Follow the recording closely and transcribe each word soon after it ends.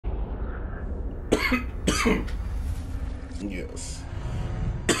Yes.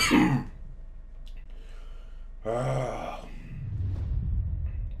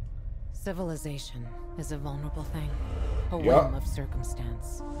 Civilization is a vulnerable thing, a Yup. whim of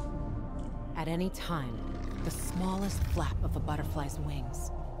circumstance. At any time, the smallest flap of a butterfly's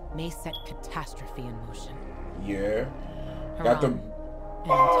wings may set catastrophe in motion. Yeah. Got the An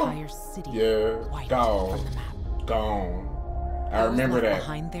entire city wiped gone. from the map. Gone. I Those remember left that.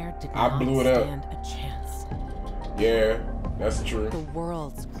 behind there did I not blew it up. stand a chance. Yeah, that's true. The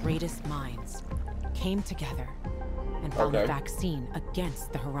world's greatest minds came together and found a vaccine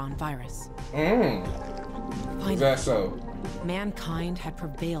against the Haran virus. Finally, Is that so? mankind had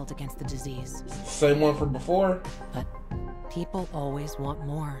prevailed against the disease. Same one from before? But people always want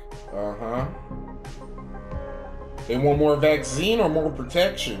more. Uh-huh. They want more vaccine or more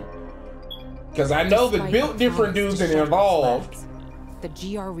protection? Because I know that built different dudes and evolved. The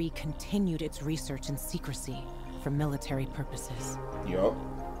GRE continued its research in secrecy for military purposes. Yup.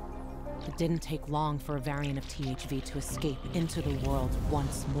 It didn't take long for a variant of THV to escape into the world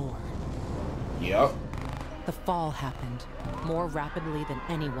once more. Yup. The fall happened more rapidly than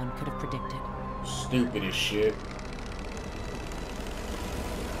anyone could have predicted. Stupid as shit.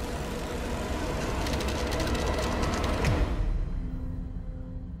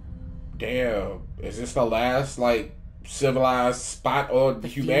 Damn. Is this the last, like, civilized spot of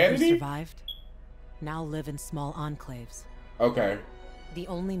humanity? The few who survived now live in small enclaves. Okay. The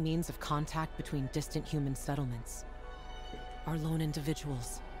only means of contact between distant human settlements are lone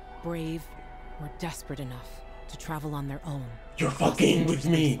individuals, brave or desperate enough to travel on their own. You're fucking with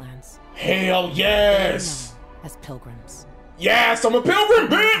me. Lands. Hell yes! As pilgrims. Yes, I'm a pilgrim,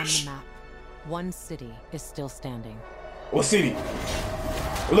 bitch! On the map, one city is still standing. What city?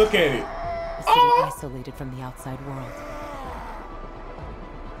 Look at it. A city isolated from the outside world.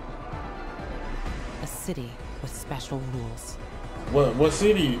 A city with special rules. What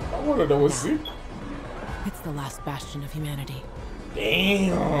city? I want to know what city. It's the last bastion of humanity.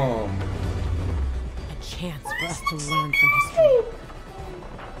 Damn. A chance for us to learn from history.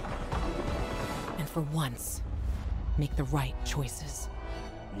 And for once, make the right choices.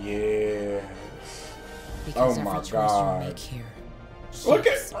 Yes. Because oh my every choice God. you make here Look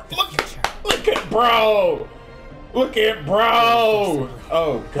at bro. Look at bro.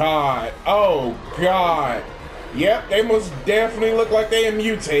 Oh God. Oh God. Yep, they most definitely look like they are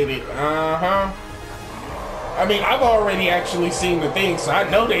mutated. Uh-huh. I mean, I've already actually seen the thing, so I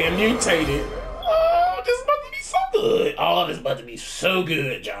know they are mutated. Oh, this is about to be so good. Oh, this is about to be so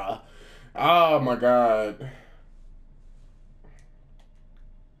good, y'all. Oh my God.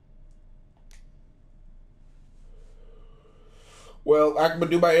 Well, I'm gonna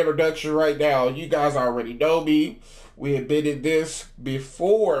do my introduction right now. You guys already know me. We admitted this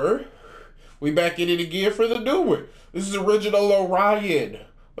before. We back in it again for the new one. This is Original Orion.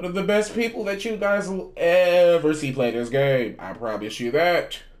 One of the best people that you guys will ever see play this game. I promise you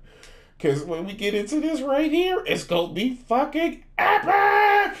that. Because when we get into this right here, it's gonna be fucking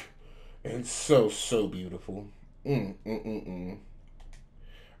epic! And so, so beautiful.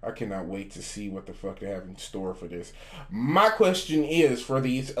 I cannot wait to see what the fuck they have in store for this. My question is for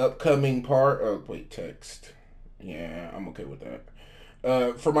these upcoming text. Yeah, I'm okay with that.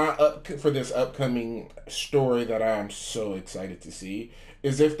 For this upcoming story that I'm so excited to see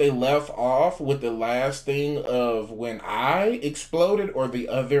is if they left off with the last thing of when I exploded or the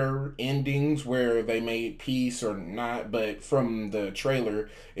other endings where they made peace or not, but from the trailer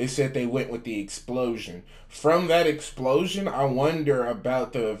it said they went with the explosion. From that explosion, I wonder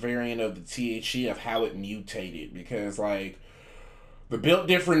about the variant of the THC of how it mutated, because like the built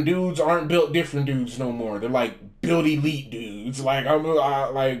different dudes aren't built different dudes no more. They're like built elite dudes. Like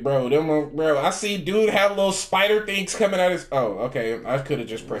bro. I see dude have little spider things coming out his. Oh, okay. I could have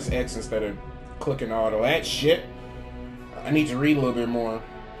just pressed X instead of clicking all that shit. I need to read a little bit more.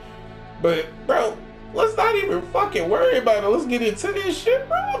 But bro, let's not even fucking worry about it. Let's get into this shit,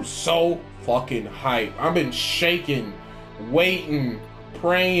 bro. I'm so fucking hyped. I've been shaking, waiting,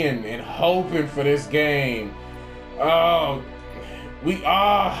 praying, and hoping for this game. Oh.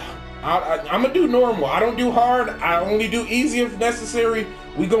 I'm gonna do normal. I don't do hard. I only do easy if necessary.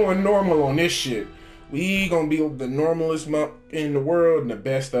 We going normal on this shit. We gonna be the normalest month in the world and the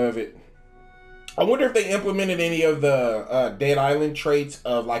best of it. I wonder if they implemented any of the Dead Island traits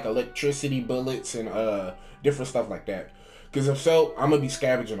of like electricity bullets and different stuff like that. Because if so, I'm gonna be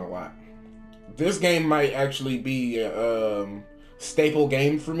scavenging a lot. This game might actually be a staple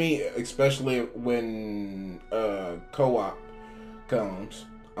game for me, especially when co-op comes.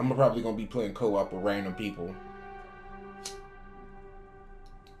 I'm probably gonna be playing co-op with random people.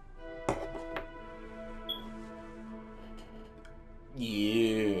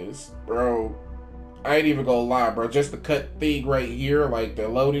 I ain't even gonna lie, bro. Just the cut thing right here, like the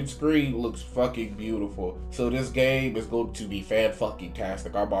loaded screen, looks fucking beautiful. So this game is going to be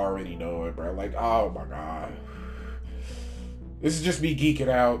fan-fucking-tastic. I'm already knowing, bro. Like, oh my god. This is just me geeking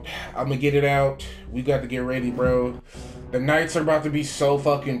out. I'm gonna get it out. We got to get ready, bro. The nights are about to be so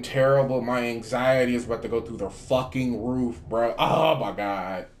fucking terrible. My anxiety is about to go through the fucking roof, bro. Oh my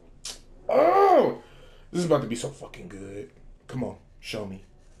god. Oh! This is about to be so fucking good. Come on, show me.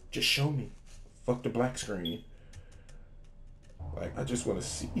 Just show me. Fuck the black screen. Like, I just want to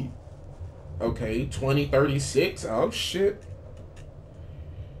see. Okay, 2036. Oh, shit.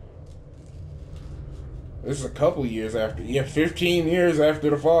 This is a couple years after. Yeah, 15 years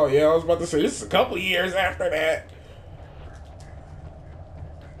after the fall. Yeah, I was about to say, this is a couple years after that.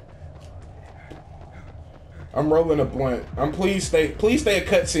 I'm rolling a blunt. Please stay a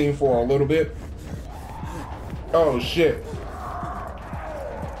cutscene for a little bit. Oh, shit.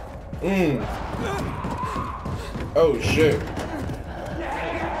 Oh, shit.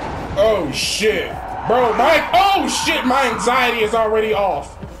 Oh, shit. Bro, oh, shit, my anxiety is already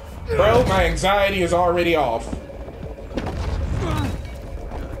off. Bro, my anxiety is already off.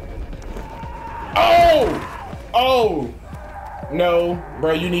 Oh! Oh! No,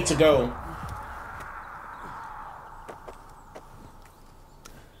 bro, you need to go.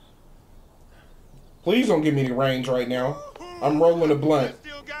 Please don't give me the range right now. I'm rolling a blunt.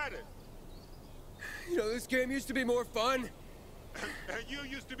 You know, this game used to be more fun. And you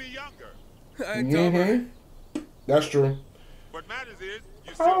used to be younger. That's true. What matters is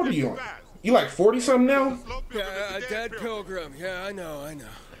you How old are you? You like 40-something now? Yeah, a dead pilgrim. Yeah, I know.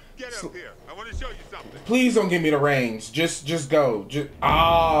 Get up here. I want to show you something. Please don't give me the range. Just go.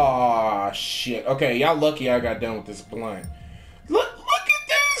 Shit. Okay, y'all lucky I got done with this blunt. Look at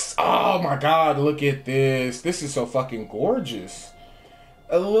this. Oh my god, look at this. This is so fucking gorgeous.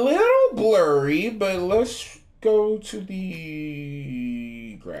 A little blurry, but let's go to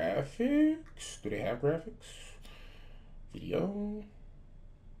the graphics. Do they have graphics? Video.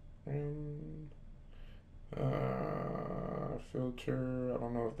 Filter. I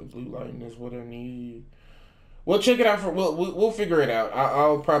don't know if the blue lighting is what I need. We'll check it out we'll figure it out.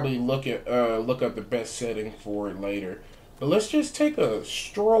 I'll probably look up the best setting for it later. But let's just take a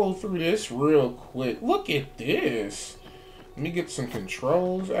stroll through this real quick. Look at this. Let me get some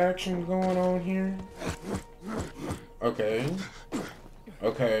controls action going on here. Okay.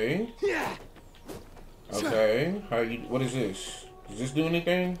 Okay. What is this? Does this do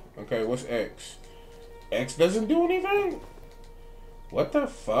anything? Okay, what's X? X doesn't do anything? What the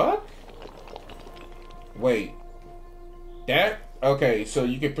fuck? Wait. Okay, so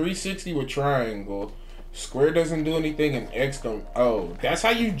you get 360 with triangle. Square doesn't do anything and X don't. Oh, that's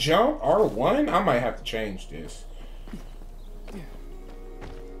how you jump? R1? I might have to change this.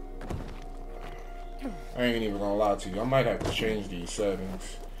 I ain't even gonna lie to you. I might have to change these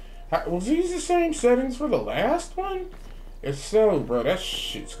settings. Was these the same settings for the last one? If so, bro, that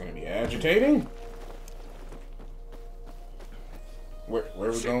shit's gonna be agitating. Where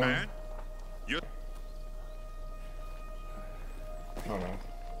we going? Man. Hold on.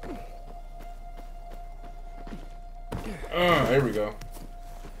 There we go.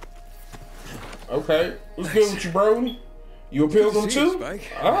 Okay, what's good with you, bro? You a pilgrim too?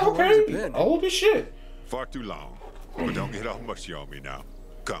 Oh, okay. Old as shit. Far too long. But don't get all mushy on me now.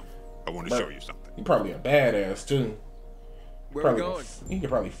 Come, I want to show you something. You probably a badass too. Where are we going? You could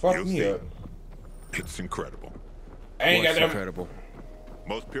probably fuck me up. It's incredible. I ain't got that. Incredible.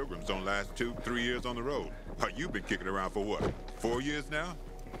 Most pilgrims don't last 2-3 years on the road. You've been kicking around for what? 4 years now?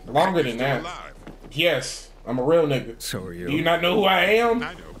 Longer than that. Alive. Yes, I'm a real nigga. So are you. Do you not know who I am?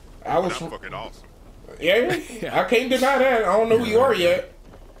 I know. I was I'm fucking awesome. Yeah, I can't deny that. I don't know who you are yet.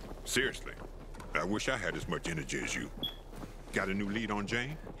 Seriously, I wish I had as much energy as you. Got a new lead on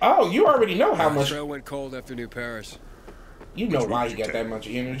Jane? Oh, you already know how much. Trail went cold after New Paris. You know why he got that much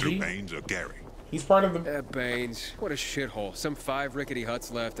energy. Drew Baines or Gary? He's part of the. Baines. What a shithole. Some 5 rickety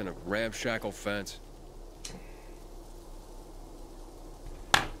huts left and a ramshackle fence.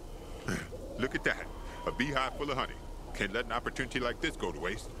 Look at that. A beehive full of honey. Can't let an opportunity like this go to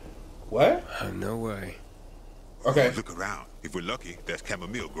waste. What? No way. Okay. Look around. If we're lucky, there's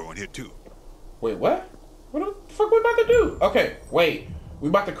chamomile growing here too. Wait, what? What the fuck we about to do? Okay, wait. We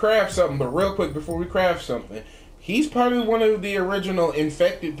about to craft something, but real quick before we craft something, he's probably one of the original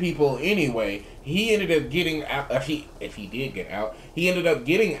infected people anyway. He ended up getting out. If he did get out, he ended up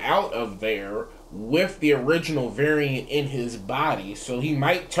getting out of there with the original variant in his body. So he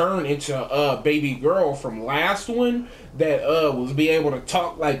might turn into a baby girl from last one that was be able to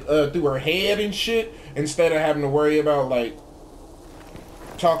talk like through her head and shit instead of having to worry about like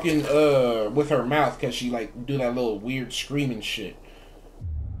talking with her mouth because she like do that little weird screaming shit.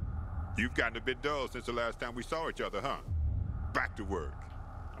 You've gotten a bit dull since the last time we saw each other, huh? Back to work.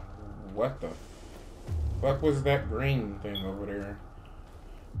 What the fuck was that green thing over there?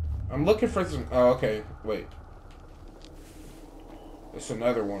 I'm looking for some. Oh, okay. Wait. It's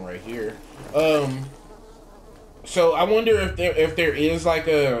another one right here. So I wonder if there is like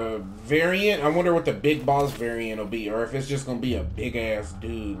a variant. I wonder what the big boss variant will be, or if it's just gonna be a big ass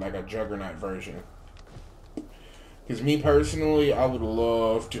dude like a Juggernaut version. Because me personally, I would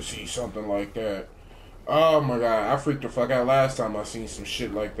love to see something like that. Oh my god, I freaked the fuck out last time I seen some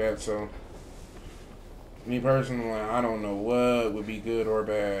shit like that. So me personally, I don't know what would be good or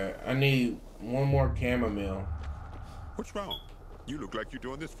bad. I need one more chamomile. What's wrong? You look like you're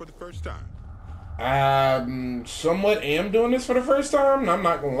doing this for the first time. I somewhat am doing this for the first time, and I'm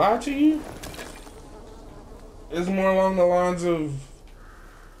not gonna lie to you. It's more along the lines of,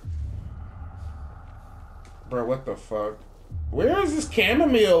 bro, what the fuck? Where is this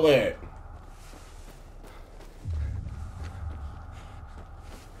chamomile at?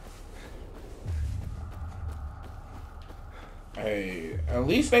 Hey, at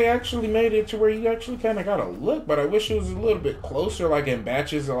least they actually made it to where you actually kind of got a look, but I wish it was a little bit closer, like in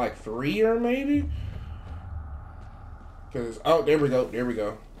batches of like 3 or maybe. Because, oh, there we go, there we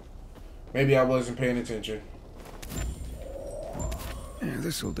go. Maybe I wasn't paying attention. Yeah,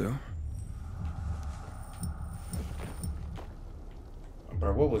 this'll do.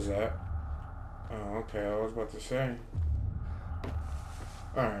 Bro, what was that? Oh, okay, I was about to say.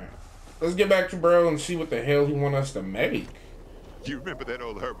 Alright. Let's get back to bro and see what the hell he want us to make. You remember that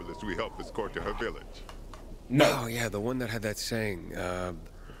old herbalist we helped escort to her village? No. Oh, yeah, the one that had that saying,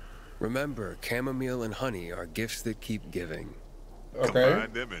 remember, chamomile and honey are gifts that keep giving. Okay.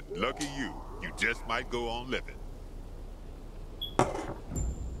 Combine them and lucky you, you just might go on living.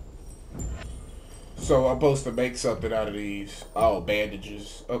 So I'm supposed to make something out of these. Oh,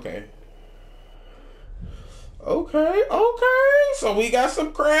 bandages. Okay. Okay, okay. So we got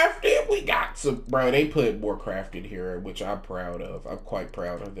some crafted. We got some, bro. They put more crafted here, which I'm proud of. I'm quite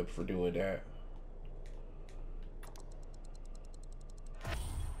proud of them for doing that.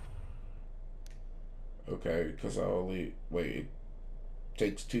 Okay, because I only wait. It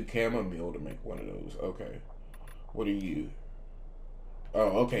takes 2 chamomile to make one of those. Okay, what are you?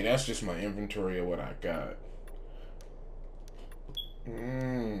 Oh, okay. That's just my inventory of what I got.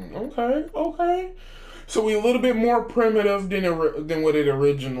 Okay, okay. So we a little bit more primitive than what it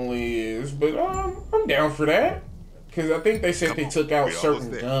originally is, but I'm down for that. Because I think they said they took out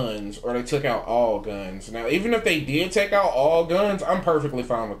certain guns, or they took out all guns. Now, even if they did take out all guns, I'm perfectly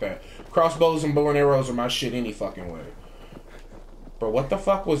fine with that. Crossbows and bow and arrows are my shit any fucking way. Bro, what the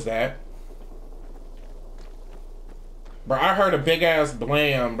fuck was that? Bro, I heard a big ass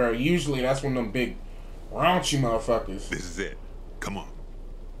blam, bro. Usually that's one of them big raunchy motherfuckers. This is it. Come on.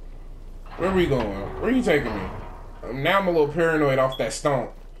 Where we going? Where are you taking me? Now I'm a little paranoid off that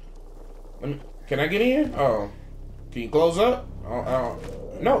stomp. Can I get in? Oh. Can you close up?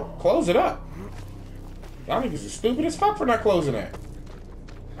 No, close it up. Y'all niggas are stupid as fuck for not closing that.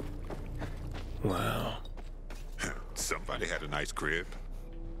 Wow. Somebody had a nice crib.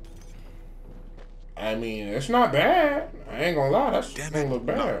 I mean, it's not bad. I ain't gonna lie, that's gonna look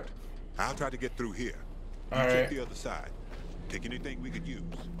bad. No. I'll try to get through here. You All check right. the other side. Take anything we could use.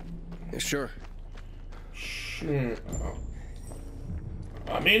 Yeah, sure. Shit.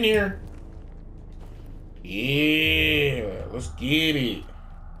 I'm in here. Yeah, let's get it.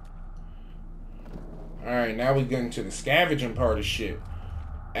 Alright, now we get into the scavenging part of shit.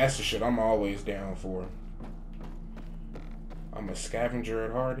 That's the shit I'm always down for. I'm a scavenger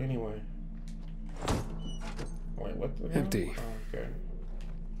at heart anyway. Wait, what the hell? Empty. Oh, okay.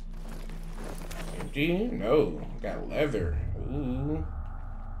 Empty? No. Got leather. Ooh.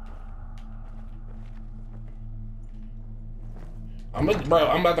 I'm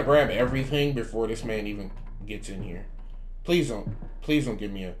about to grab everything before this man even gets in here. Please don't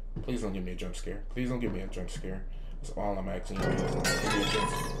give me a jump scare. Please don't give me a jump scare. That's all I'm asking you.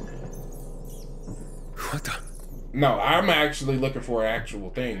 What the? No, I'm actually looking for an actual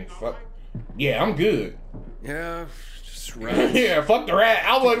thing. Fuck. Yeah, I'm good. Yeah, just rats. Yeah, fuck the rat.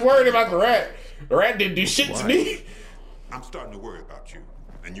 I wasn't worried about the rat. The rat didn't do shit to me. I'm starting to worry about you.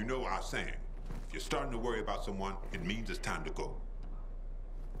 And you know our saying. If you're starting to worry about someone, it means it's time to go.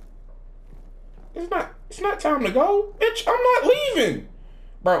 It's not time to go. Bitch, I'm not leaving.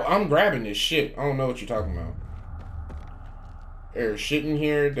 Bro, I'm grabbing this shit. I don't know what you're talking about. There's shit in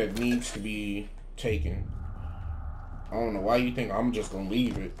here that needs to be taken. I don't know why you think I'm just gonna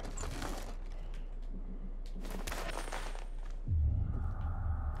leave it.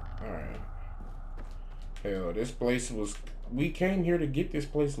 Alright. Hell, this place was... We came here to get this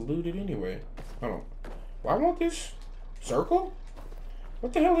place looted anyway. Hold on. Why want this circle?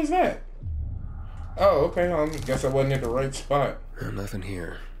 What the hell is that? Oh, okay. I guess I wasn't at the right spot. Nothing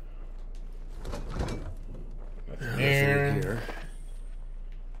here. Nothing here.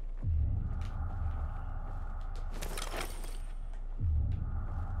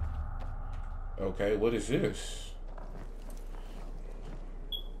 Okay, what is this?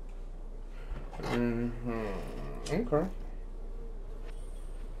 Okay.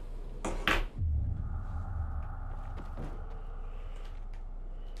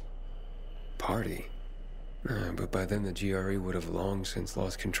 Party. But by then the GRE would have long since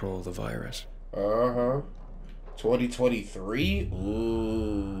lost control of the virus. 2023?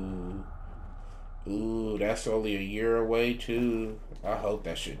 Ooh, that's only a year away too. I hope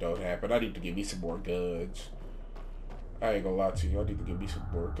that shit don't happen. I need to get me some more guns. I ain't gonna lie to you. I need to get me some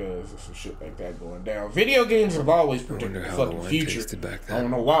more guns and some shit like that going down. Video games have always predicted the fucking future. I don't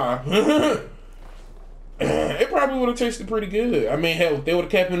know why. It probably would have tasted pretty good. I mean, hell, if they would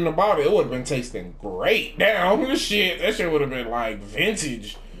have kept it in the bottle, it would have been tasting great. Now, that shit would have been like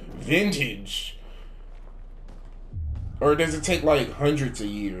vintage. Or does it take like hundreds of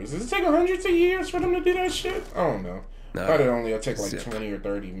years? Does it take hundreds of years for them to do that shit? I don't know. No, Probably only take like 20 or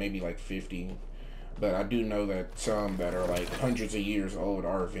 30, maybe like 50. But I do know that some that are like hundreds of years old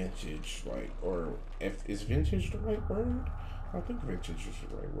are vintage. Like, or if is vintage the right word? I think vintage is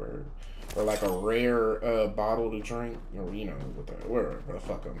the right word. Or like a rare bottle to drink, or you know what the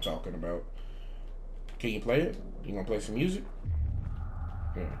fuck I'm talking about. Can you play it? You gonna play some music?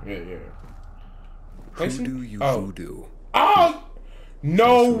 Yeah. Play some? Voodoo? Oh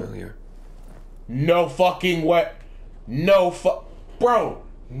no! Familiar. No fucking way! Bro!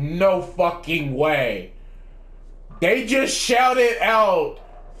 No fucking way! They just shouted out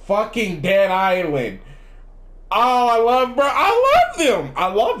fucking Dead Island. Oh, I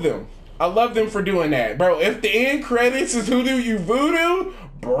love them for doing that. Bro, if the end credits is Who Do You Voodoo,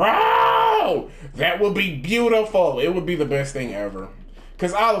 bro, that would be beautiful. It would be the best thing ever.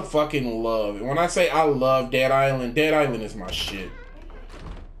 Because I fucking love it. When I say I love Dead Island is my shit.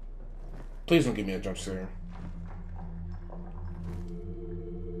 Please don't give me a jump scare.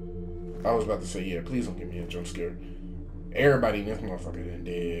 I was about to say, yeah, please don't give me a jump scare. Everybody in this motherfucker done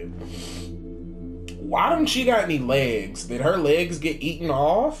dead. Why don't she got any legs? Did her legs get eaten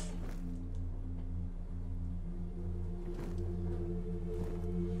off?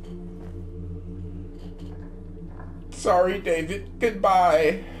 Sorry, David.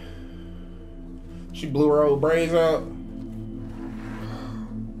 Goodbye. She blew her old braids out.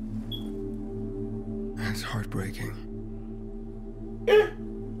 That's heartbreaking. Yeah.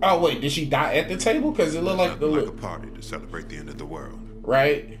 Oh wait, did she die at the table? Because it looked like a party to celebrate the end of the world.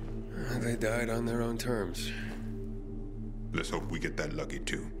 Right? They died on their own terms. Let's hope we get that lucky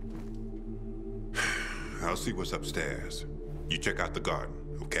too. I'll see what's upstairs. You check out the garden,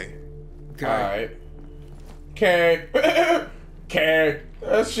 okay? Alright. Okay. Okay.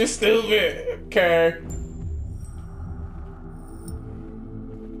 That's just stupid. Okay.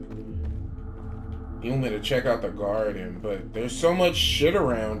 You want me to check out the garden, but there's so much shit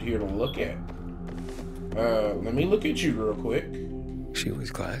around here to look at. Let me look at you real quick. She was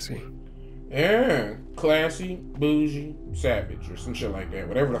classy. Yeah, classy, bougie, savage, or some shit like that.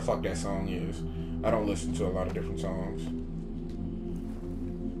 Whatever the fuck that song is. I don't listen to a lot of different songs.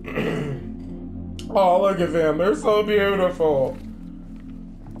 Oh, look at them. They're so beautiful.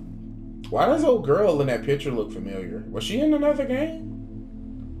 Why does old girl in that picture look familiar? Was she in another game?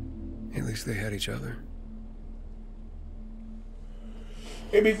 At least they had each other.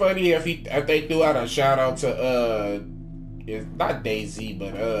 It'd be funny if they threw out a shout out to it's not DayZ,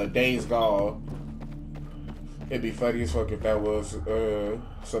 but Days Gone. It'd be funny as fuck if that was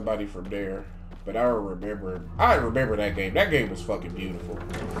somebody from there. But I remember that game. That game was fucking beautiful.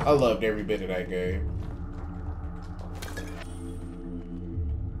 I loved every bit of that game.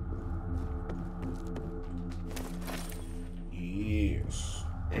 Yes.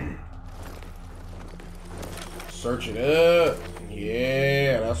 Search it up.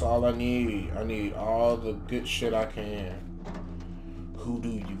 Yeah, that's all I need. I need all the good shit I can. Who do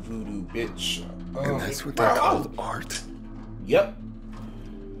you voodoo, bitch? And that's what they called art? Yep.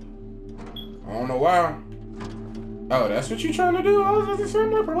 I don't know why. Oh, that's what you trying to do? I was about to say,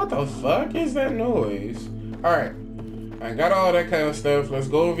 what the fuck is that noise? Alright. I got all that kind of stuff. Let's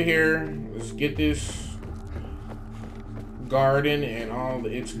go over here. Let's get this garden and all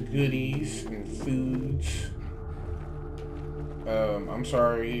its goodies and foods. I'm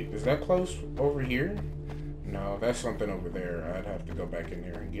sorry. Is that close over here? No, that's something over there. I'd have to go back in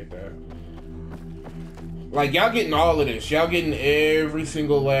there and get that. Like, y'all getting all of this. Y'all getting every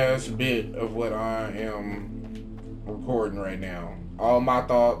single last bit of what I am recording right now. All my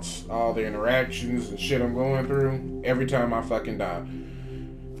thoughts, all the interactions and shit I'm going through every time I fucking die.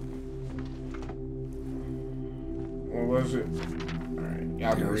 What was it? Alright,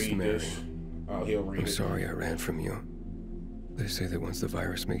 y'all can read this. Oh, he'll read it. I'm sorry I ran from you. They say that once the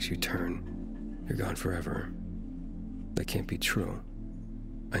virus makes you turn, you're gone forever. That can't be true.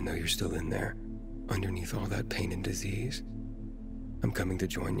 I know you're still in there, underneath all that pain and disease. I'm coming to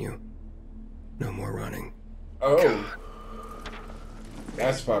join you. No more running. Oh. God.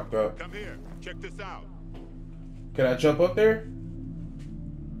 That's fucked up. Come here. Check this out. Can I jump up there?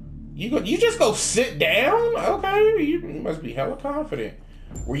 You just go sit down? Okay, you must be hella confident.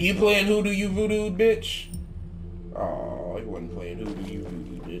 Were you playing Who Do You Voodoo, bitch? Oh, he wasn't playing Who Do You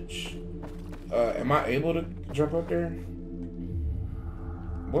Voodoo, bitch. Am I able to jump up there?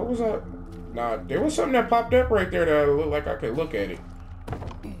 What was that? Nah, there was something that popped up right there that looked like I could look at it.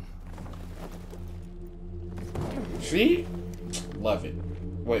 See? Love it.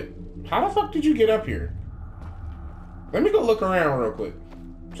 Wait, how the fuck did you get up here? Let me go look around real quick.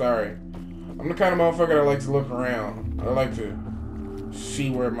 Sorry. I'm the kind of motherfucker that likes to look around. I like to see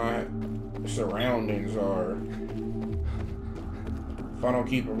where my surroundings are. If I don't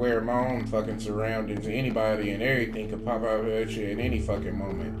keep aware of my own fucking surroundings, anybody and everything could pop out at you at any fucking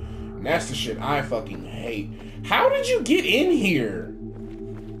moment. And that's the shit I fucking hate. How did you get in here?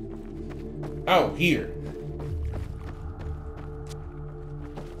 Oh, here.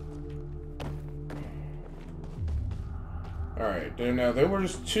 Alright, now there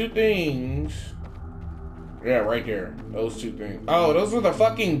was two things. Yeah, right there. Those two things. Oh, those are the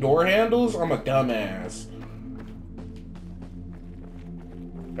fucking door handles? I'm a dumbass.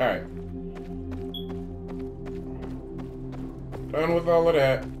 Alright. Done with all of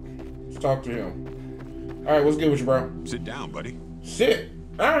that. Let's talk to him. Alright, what's good with you, bro? Sit down, buddy. Sit.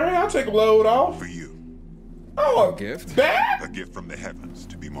 Alright, I'll take a load off. For you. Oh, A gift? that? A gift from the heavens,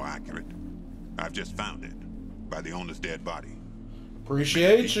 to be more accurate. I've just found it. By the owner's dead body.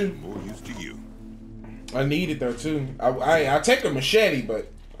 Appreciate you. More use to you. I need it though too. I take a machete,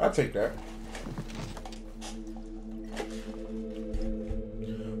 but I'll take that.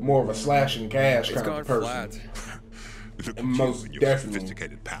 More of a slash and cash It's kind gone of person. flat. Look at Most you and your definitely.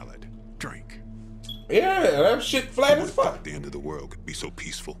 sophisticated palate. Drink. Yeah, that shit flat Who as would have fuck. thought the end of the world could be so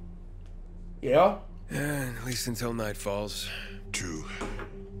peaceful? Yeah. And at least until night falls. True.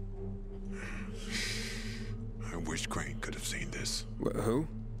 I wish Crane could have seen this. Who?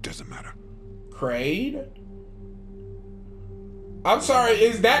 Doesn't matter. Kraid? I'm sorry,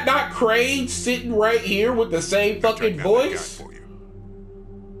 is that not Kraid sitting right here with the same I fucking tracked down that guy voice? for you.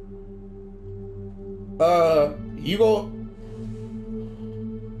 You go.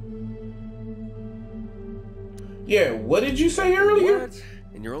 Yeah, what did you say earlier? What?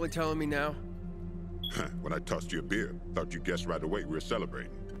 And you're only telling me now? When I tossed you a beer, thought you guessed right away we were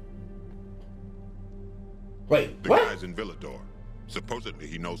celebrating. Wait, The what? guy's in Villador. Supposedly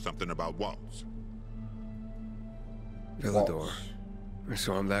he knows something about walls. Villador.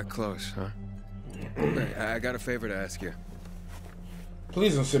 So I'm that close, huh? Hey, I got a favor to ask you.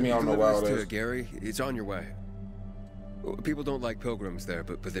 Please don't send me on no Deliver wild this to ass. Gary. It's on your way. People don't like pilgrims there,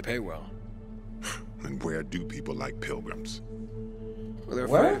 but they pay well. And where do people like pilgrims? Well, they're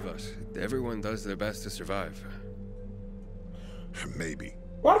What? afraid of us. Everyone does their best to survive. Maybe.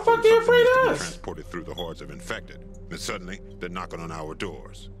 Why the fuck they Something afraid needs to of be us? transported through the hordes of infected. And suddenly, they're knocking on our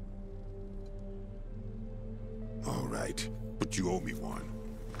doors. All right, but you owe me one.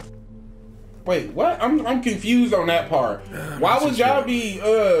 Wait, what? I'm confused on that part. Why would y'all be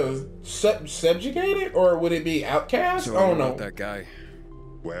subjugated, or would it be outcast? So I don't about know. that guy.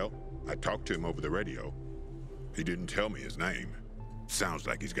 Well, I talked to him over the radio. He didn't tell me his name. Sounds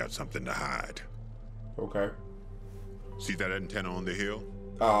like he's got something to hide. Okay. See that antenna on the hill?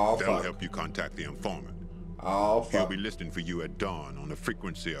 Oh That'll fuck. help you contact the informant. Oh He'll fuck. be listening for you at dawn on a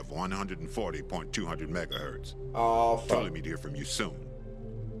frequency of 140.200 megahertz. Oh Told fuck. him he'd hear from you soon.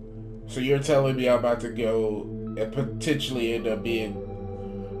 So you're telling me I'm about to go and potentially end up being...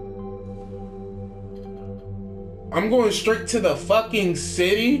 I'm going straight to the fucking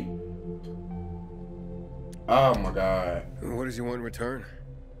city? Oh my god. What does he want in return?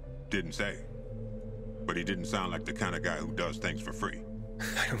 Didn't say. But he didn't sound like the kind of guy who does things for free.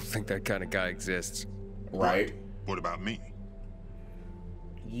 I don't think that kind of guy exists. Right? What about me?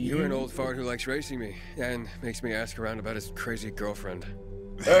 You're an old fart who likes racing me and makes me ask around about his crazy girlfriend.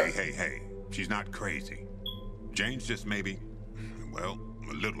 Hey. She's not crazy. Jane's just maybe, well,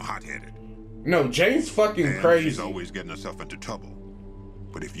 a little hot-headed. No, Jane's fucking And crazy. she's always getting herself into trouble.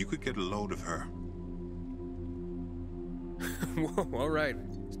 But if you could get a load of her... Whoa, all right.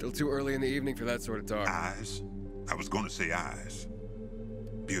 Still too early in the evening for that sort of talk. Eyes? I was going to say eyes.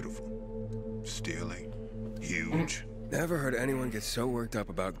 Beautiful. Steely. Huge. Never heard anyone get so worked up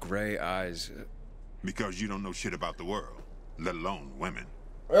about gray eyes. Because you don't know shit about the world, let alone women.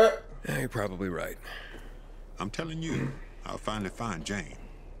 Yeah, you're probably right. I'm telling you, I'll finally find Jane.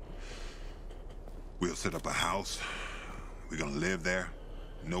 We'll set up a house. We're gonna live there.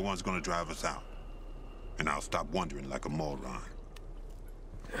 No one's gonna drive us out. And I'll stop wondering like a moron.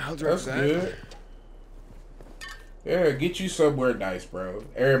 I'll drive That's that. good. Yeah, get you somewhere nice, bro.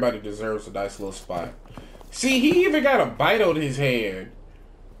 Everybody deserves a nice little spot. See, he even got a bite on his head.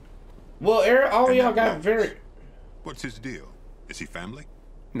 Well, all And y'all that got box. very... What's his deal? Is he family?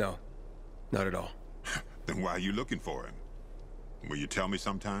 No, not at all. Then why are you looking for him? Will you tell me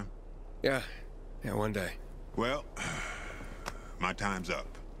sometime? Yeah, one day. Well, my time's up.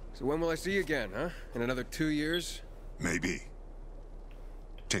 So when will I see you again, huh? In another 2 years? Maybe.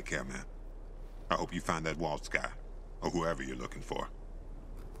 Take care, man. I hope you find that Waltz guy, or whoever you're looking for.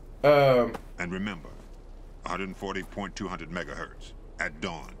 And remember, 140.200 megahertz. At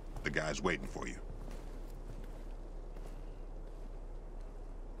dawn, the guy's waiting for you.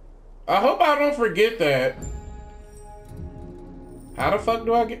 I hope I don't forget that. How the fuck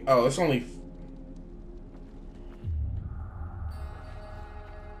do I get... Oh, it's only...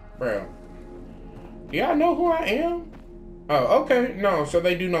 Bro. Do y'all know who I am? Oh, okay. No, so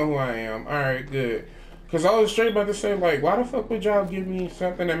they do know who I am. Alright, good. Because I was straight about to say, like, why the fuck would y'all give me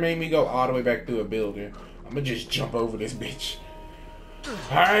something that made me go all the way back through a building? I'm gonna just jump over this bitch.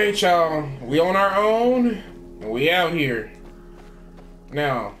 Alright, y'all. We on our own. And we out here.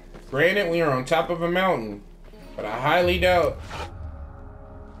 Now, granted, we are on top of a mountain. But I highly doubt...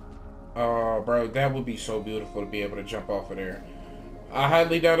 Oh, bro, that would be so beautiful to be able to jump off of there. I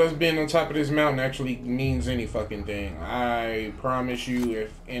highly doubt us being on top of this mountain actually means any fucking thing. I promise you,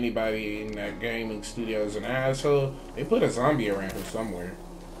 if anybody in that gaming studio is an asshole, they put a zombie around here somewhere.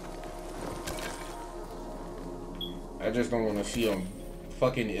 I just don't want to see a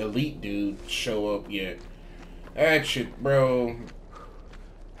fucking elite dude show up yet. That shit, bro.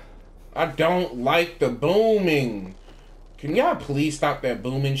 I don't like the booming. Can y'all please stop that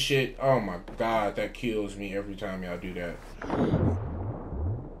booming shit? Oh my god, that kills me every time y'all do that.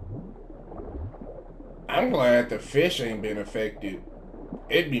 I'm glad the fish ain't been affected.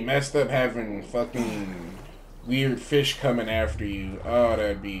 It'd be messed up having fucking weird fish coming after you. Oh,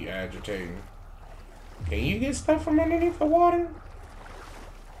 that'd be agitating. Can you get stuff from underneath the water?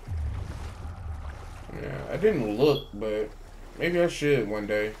 Yeah, I didn't look, but maybe I should one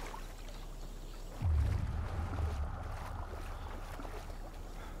day.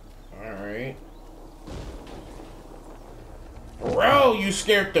 Alright. Bro, you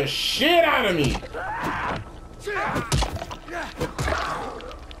scared the shit out of me!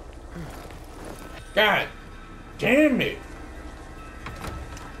 God damn it!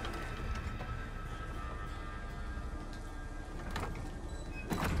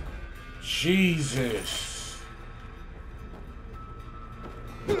 Jesus.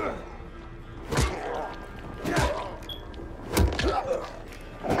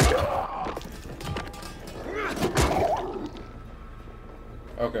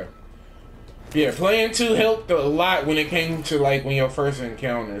 Okay. Yeah, playing 2 helped a lot when it came to, like, when your first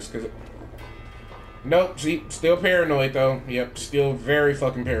encounters, because... Nope, see, still paranoid, though. Yep, still very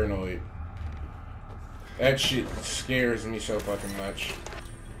fucking paranoid. That shit scares me so fucking much.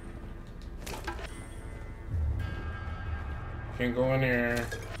 Can't go in there.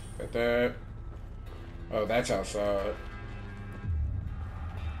 Got that. Oh, that's outside.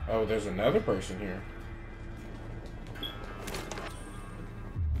 Oh, there's another person here.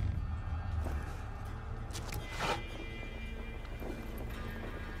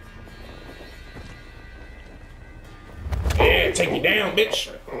 Yeah, take you down, bitch.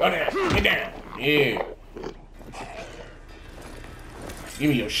 Go down. Get down. Yeah. Give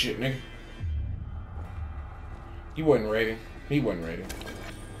me your shit, nigga. He wasn't ready. He wasn't ready.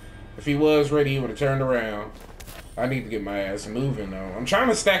 If he was ready, he would have turned around. I need to get my ass moving, though. I'm trying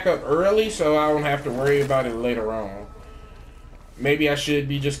to stack up early so I don't have to worry about it later on. Maybe I should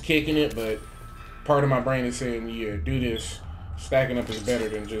be just kicking it, but part of my brain is saying, yeah, do this. Stacking up is better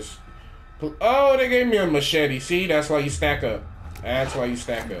than just... Oh, they gave me a machete. See, that's why you stack up. That's why you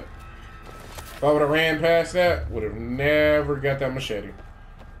stack up. If I would have ran past that, would have never got that machete.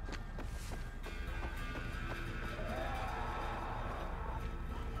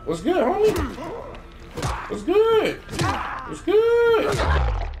 What's good, homie? What's good? What's good?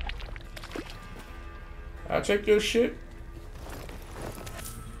 I'll take your shit.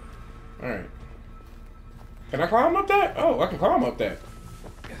 Alright. Can I climb up that? Oh, I can climb up that.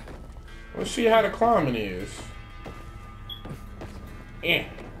 Let's see how the climbing is. Yeah.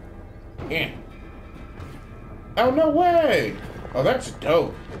 Yeah. Oh, no way. Oh, that's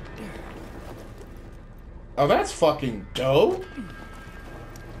dope. Oh, that's fucking dope.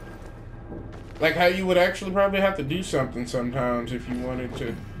 Like how you would actually probably have to do something sometimes if you wanted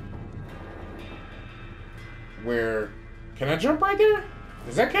to. Where... Can I jump right there?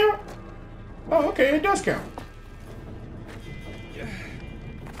 Does that count? Oh, okay, it does count.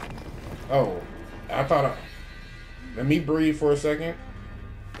 Oh, I thought I... Let me breathe for a second.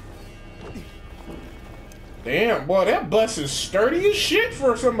 Damn, boy, that bus is sturdy as shit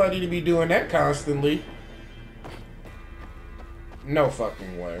for somebody to be doing that constantly. No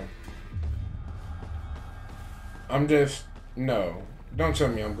fucking way. I'm just... No. Don't tell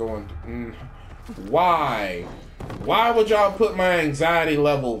me I'm going... Why? Why would y'all put my anxiety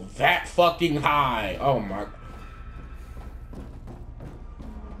level that fucking high? Oh my...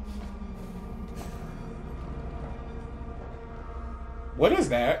 What is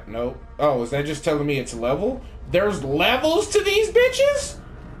that? Nope. Oh, is that just telling me it's level? There's levels to these bitches?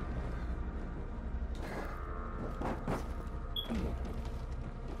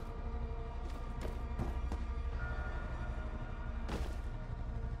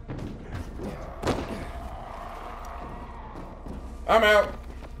 I'm out.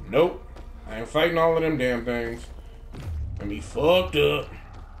 Nope. I ain't fighting all of them damn things. Got me fucked up.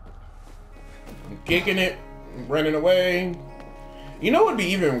 I'm kicking it. I'm running away. You know what would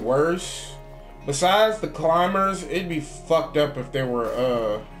be even worse? Besides the climbers, it'd be fucked up if there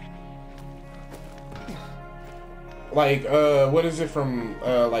were, like, what is it from,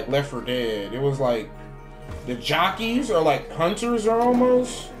 like, Left 4 Dead? It was like, the jockeys are like hunters are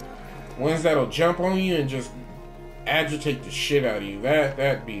almost. Ones that'll jump on you and just agitate the shit out of you.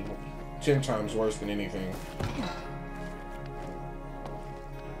 That'd be 10 times worse than anything.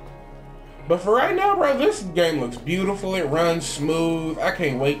 But for right now, bro, this game looks beautiful. It runs smooth. I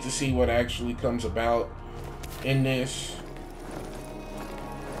can't wait to see what actually comes about in this.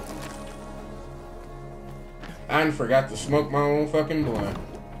 I forgot to smoke my own fucking blunt.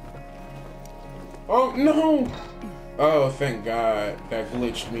 Oh, no! Oh, thank God. That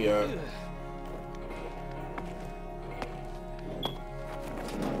glitched me up.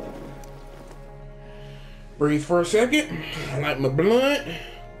 Breathe for a second. Light my blunt.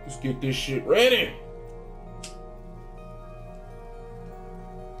 Let's get this shit ready.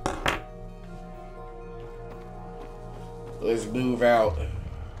 Let's move out.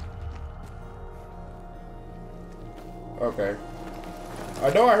 Okay. I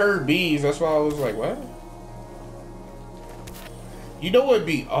know I heard bees. That's why I was like, what? You know what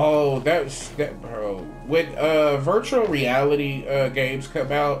be? Oh, that, bro. When virtual reality games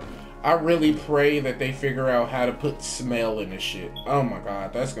come out, I really pray that they figure out how to put smell in this shit. Oh my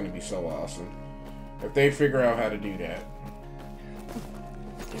God, that's gonna be so awesome. If they figure out how to do that.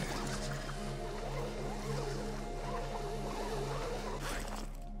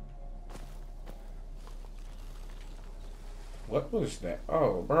 What was that?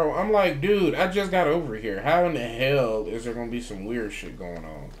 Oh, bro, I'm like, dude, I just got over here. How in the hell is there gonna be some weird shit going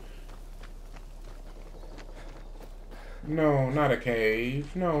on? No, not a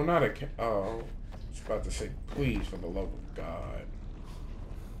cave. No, not a cave. Oh, I was about to say, please, for the love of God.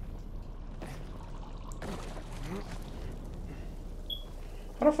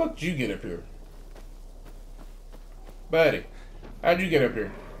 How the fuck did you get up here? Buddy, how'd you get up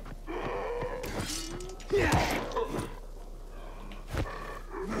here?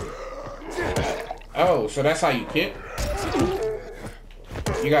 Oh, so that's how you kick?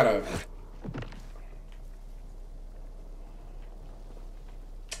 You gotta...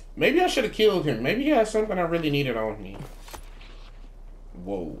 Maybe I should have killed him. Maybe he had something I really needed on me.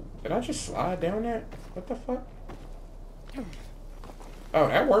 Whoa. Did I just slide down that? What the fuck? Oh,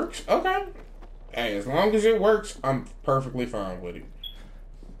 that works. Okay. Hey, as long as it works, I'm perfectly fine with it.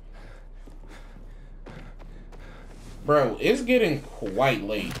 Bro, it's getting quite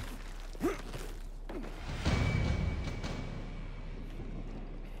late.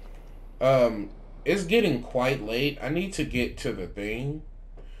 It's getting quite late. I need to get to the thing.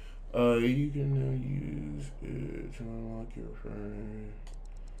 You can now use it to unlock your friend.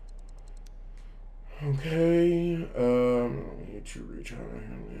 Okay. Need to reach out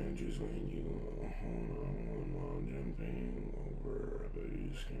and just when you hold on while jumping over the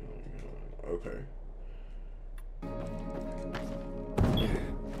Okay.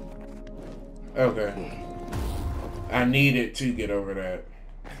 Okay. I needed to get over that.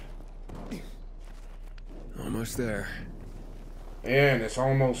 Almost there. Yeah, and it's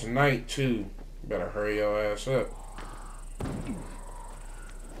almost night, too. Better hurry your ass up.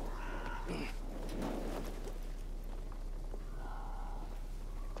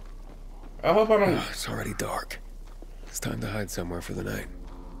 I hope I don't... Oh, it's already dark. It's time to hide somewhere for the night.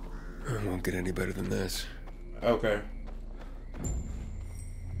 It won't get any better than this. Okay.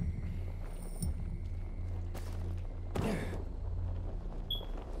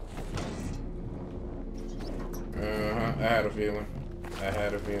 I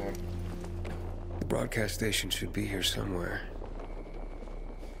had a feeling. The broadcast station should be here somewhere.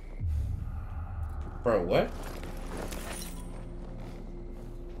 Bro, what?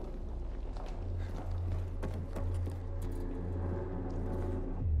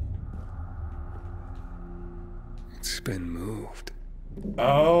 It's been moved.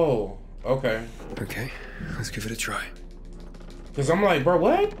 Oh, okay. Okay, let's give it a try. Cause I'm like, bro,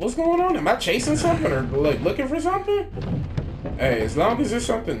 what? What's going on? Am I chasing something or like looking for something? Hey, as long as it's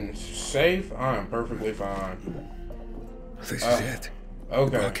something safe, I'm perfectly fine. This is it.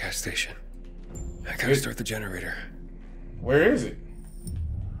 Okay. The broadcast station. I gotta start the generator. Where is it?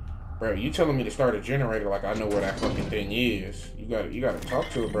 Bro, you telling me to start a generator like I know where that fucking thing is. You gotta talk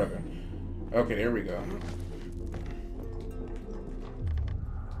to it, brother. Okay, there we go.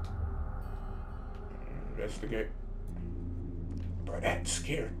 Investigate. Bro, that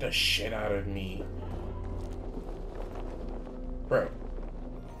scared the shit out of me. Bro.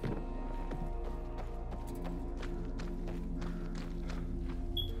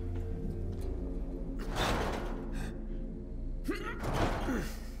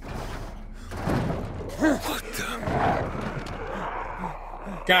 What the?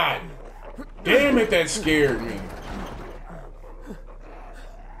 God damn it, that scared me.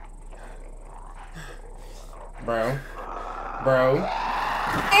 Bro.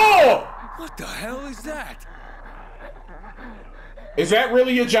 Oh! What the hell is that? Is that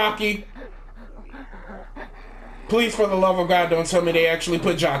really a jockey? Please, for the love of God, don't tell me they actually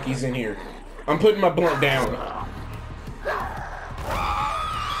put jockeys in here. I'm putting my blunt down.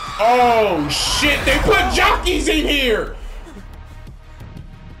 Oh, shit, they put jockeys in here!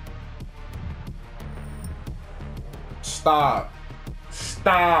 Stop.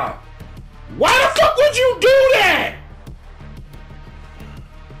 Why the fuck would you do that?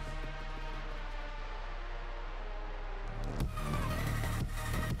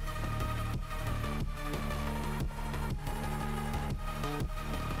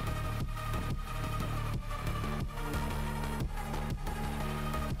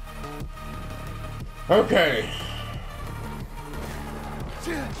 Okay.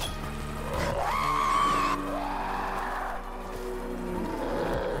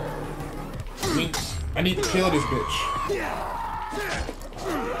 I need to kill this bitch.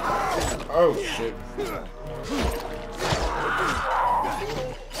 Oh shit.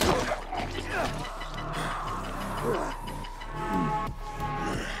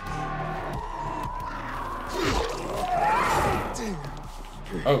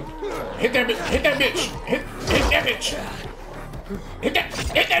 Oh, hit that bitch! Hit that bitch! Hit that bitch! Hit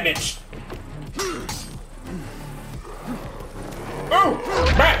that bitch! Oh,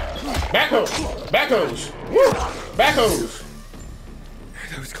 back hose! Woo! Back hose!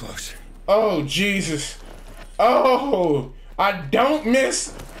 That was close. Oh Jesus! Oh, I don't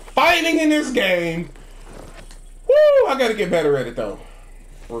miss fighting in this game. Woo! I gotta get better at it though.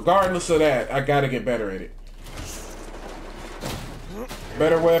 Regardless of that, I gotta get better at it.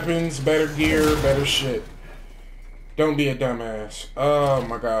 Better weapons, better gear, better shit. Don't be a dumbass. Oh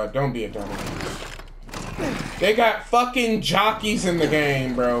my god, don't be a dumbass. They got fucking jockeys in the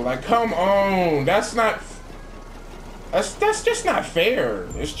game, bro. Like, come on. That's just not fair.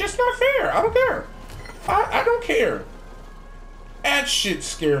 It's just not fair. I don't care. I don't care. That shit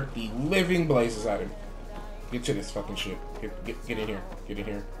scared the living blazes out of me. Get to this fucking shit. Get in here. Get in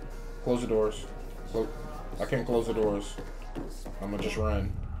here. Close the doors. I can't close the doors. I'm gonna just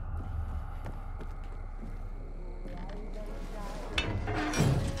run.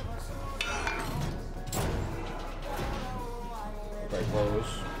 Okay, close.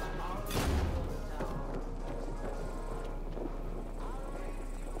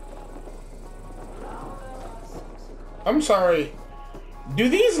 I'm sorry. Do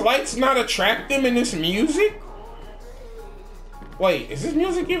these lights not attract them in this music? Wait, is this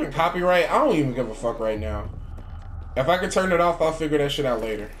music even copyright? I don't even give a fuck right now. If I could turn it off, I'll figure that shit out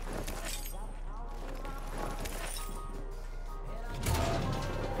later.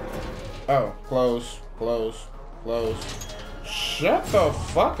 Oh, close. Shut the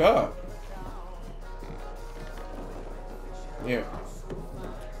fuck up. Yeah.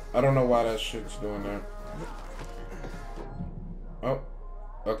 I don't know why that shit's doing that. Oh,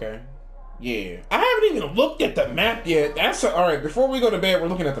 okay. Yeah. I haven't even looked at the map yet. That's alright. Before we go to bed, we're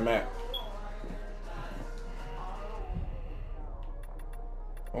looking at the map.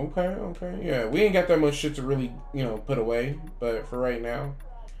 Okay, okay. Yeah, we ain't got that much shit to really, you know, put away. But for right now,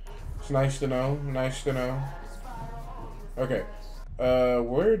 it's nice to know. Nice to know. Okay.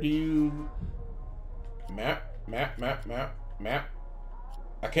 Where do you... Map.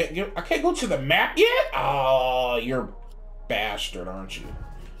 I can't go to the map yet? Oh, you're a bastard, aren't you?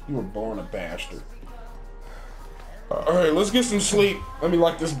 You were born a bastard. Alright, let's get some sleep. Let me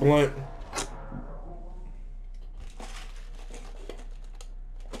light this blunt.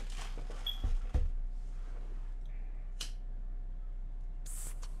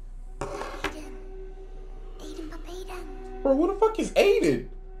 Bro, who the fuck is Aiden?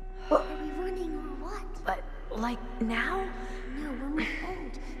 Are we running or what? But, like, now? No, when we're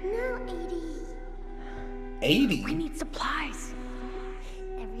old. No, 80? We need supplies.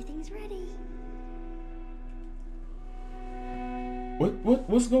 Everything's ready.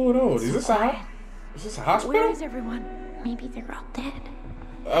 What's going on? Is this a hospital? Where is everyone? Maybe they're all dead.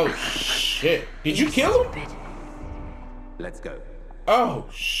 Oh shit. Did you kill him? Let's go. Oh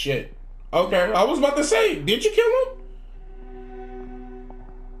shit. Okay, I was about to say, did you kill him?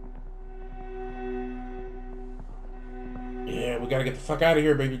 Yeah, we gotta get the fuck out of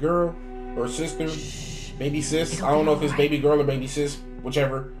here, baby girl. Or sister. Baby sis. I don't know if it's baby girl or baby sis.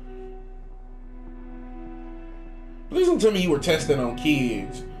 Whichever. Please don't tell me you were testing on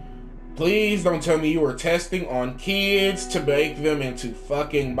kids. Please don't tell me you were testing on kids to make them into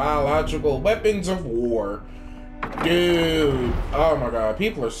fucking biological weapons of war. Dude. Oh my god.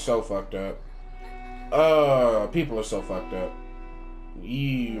 People are so fucked up. People are so fucked up.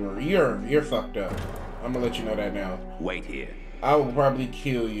 You're fucked up. I'm gonna let you know that now. Wait here. I will probably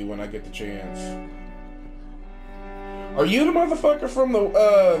kill you when I get the chance. Are you the motherfucker from the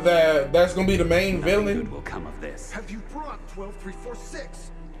that's gonna be the main Nothing villain? good will come of this. Have you brought 12346?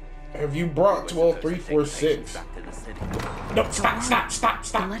 Have you brought 12346? Back to the city. No, stop.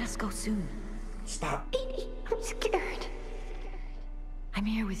 Then let us go soon. Stop. I'm scared. I'm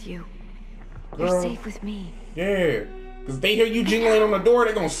here with you. Girl. You're safe with me. Yeah. Cause they hear you jingling on the door,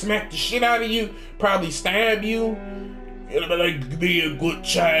 they're gonna smack the shit out of you, probably stab you. It'll be like, be a good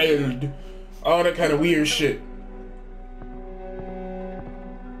child. All that kind of weird shit.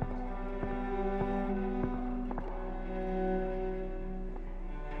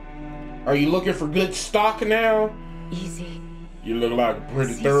 Are you looking for good stock now? Easy. You look like a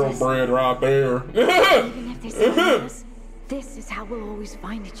pretty thoroughbred right there. Even if they separate us, this is how we'll always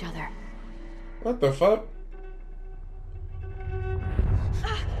find each other. What the fuck?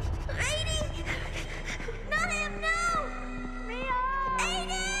 Not him, no! Mia!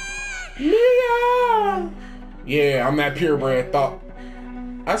 Yeah, I'm that purebred thought.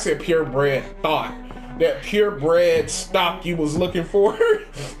 I said purebred thought. That purebred stock you was looking for.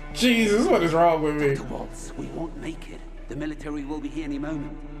 Jesus, what is wrong with me? To Waltz, we won't make it. The military will be here any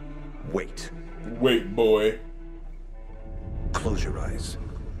moment. Wait. Wait, boy. Close your eyes.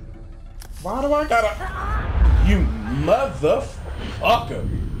 Why do I gotta... You motherfucker.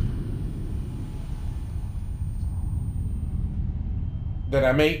 Did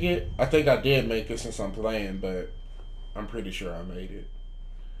I make it? I think I did make it since I'm playing, but I'm pretty sure I made it.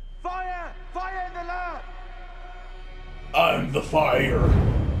 Fire! Fire in the lab! I'm the fire.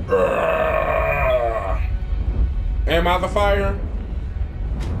 Am I the fire?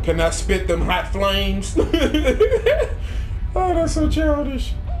 Can I spit them hot flames? Oh, that's so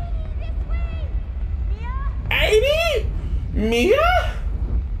childish. 80? Mia?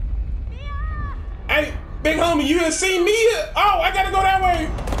 Hey, big homie, you didn't see Mia? Oh, I gotta go that way.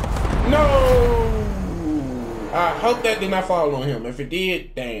 No. I hope that did not fall on him. If it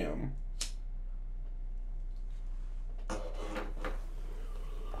did, damn.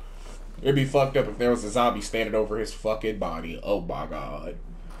 It'd be fucked up if there was a zombie standing over his fucking body. Oh my god.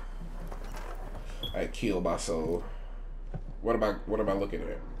 I'd kill my soul. What am I looking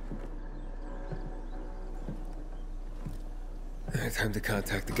at? Time to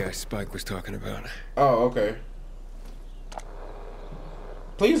contact the guy Spike was talking about. Oh, okay.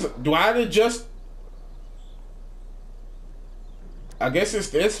 Please, do I adjust? I guess it's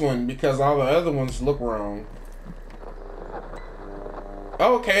this one because all the other ones look wrong.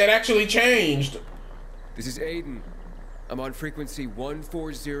 Okay, it actually changed. This is Aiden. I'm on frequency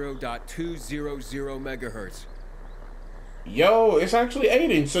 140.200 megahertz. Yo, it's actually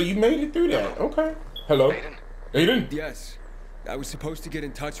Aiden, so you made it through that. Okay. Hello? Aiden? Aiden? Yes. I was supposed to get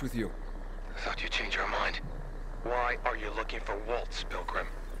in touch with you. I thought you'd change your mind. Why are you looking for Waltz, Pilgrim?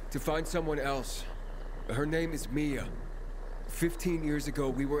 To find someone else. Her name is Mia. 15 years ago,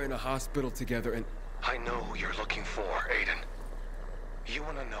 we were in a hospital together and... I know who you're looking for, Aiden. You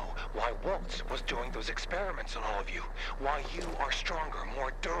want to know why Waltz was doing those experiments on all of you. Why you are stronger,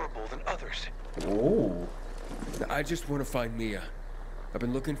 more durable than others. Oh. I just want to find Mia. I've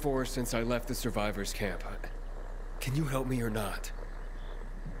been looking for her since I left the survivors' camp. Can you help me or not?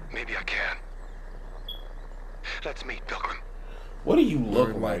 Maybe I can. Let's meet, Pilgrim. What do you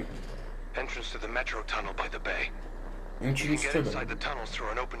look like? Entrance to the metro tunnel by the bay. You can Entrance get to inside the... the tunnels through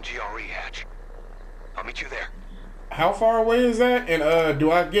an open GRE hatch. I'll meet you there. How far away is that? And do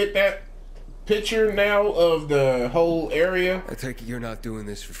I get that picture now of the whole area? I take it you're not doing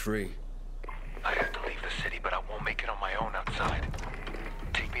this for free. I have to leave the city, but I won't make it on my own outside.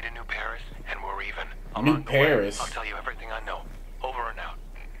 Take me to New Paris, and we're even. I'm New on the Paris? way. I'll tell you everything I know. Over and out.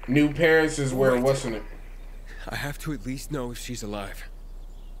 New Paris is where, Wait. wasn't it? I have to at least know if she's alive.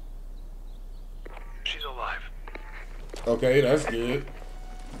 She's alive. Okay, that's good.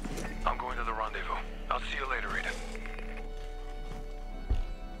 I'm going to the rendezvous. I'll see you later, Aiden.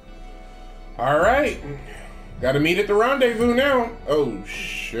 Alright. Gotta meet at the rendezvous now. Oh,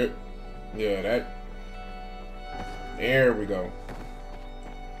 shit. Yeah, that... There we go.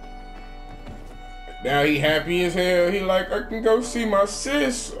 Now he happy as hell. He like, I can go see my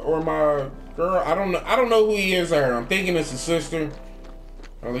sis or my girl. I don't know who he is there. I'm thinking it's a sister.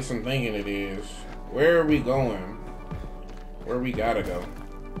 Or at least I'm thinking it is. Where are we going? Where we gotta go?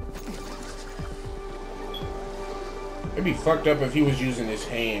 It'd be fucked up if he was using his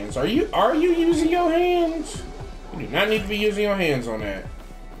hands. Are you using your hands? You do not need to be using your hands on that.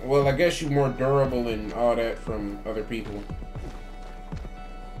 Well, I guess you're more durable and all that from other people.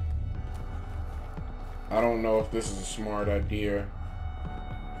 I don't know if this is a smart idea.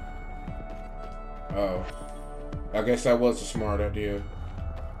 Oh. I guess that was a smart idea.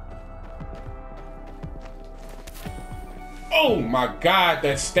 Oh my god,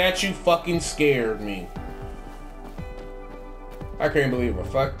 that statue fucking scared me. I can't believe it.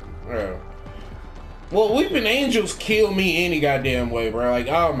 Fuck. Well, Weeping Angels kill me any goddamn way, bro. Like,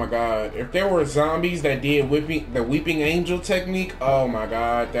 oh my god. If there were zombies that did the Weeping Angel technique, oh my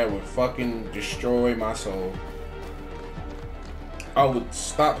god, that would fucking destroy my soul. I would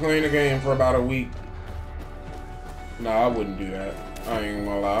stop playing the game for about a week. No, I wouldn't do that. I ain't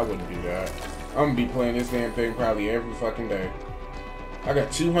gonna lie, I wouldn't do that. I'm gonna be playing this damn thing probably every fucking day. I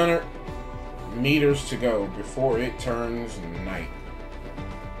got 200 meters to go before it turns night.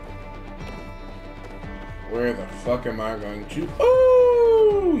 Where the fuck am I going to?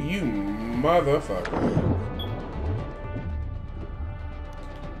 Oh, you motherfucker.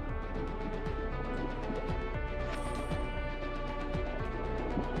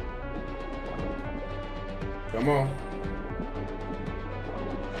 Come on.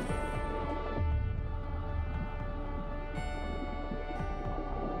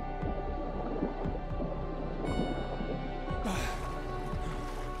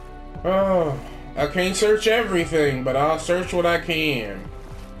 Oh, I can't search everything, but I'll search what I can.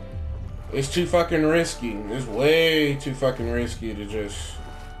 It's too fucking risky. It's way too fucking risky to just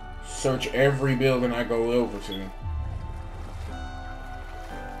search every building I go over to.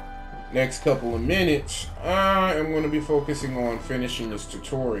 Next couple of minutes, I am going to be focusing on finishing this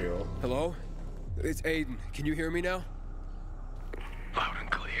tutorial. Hello? It's Aiden. Can you hear me now? Loud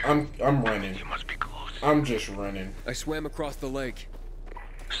and clear. I'm running. You must be close. I'm just running. I swam across the lake.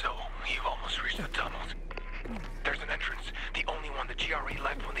 So, you've almost reached the tunnels. There's an entrance. The only one the GRE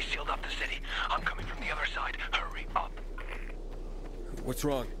left when they sealed up the city. I'm coming from the other side. Hurry up. What's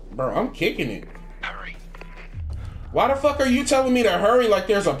wrong? Bro, I'm kicking it. Hurry. Why the fuck are you telling me to hurry like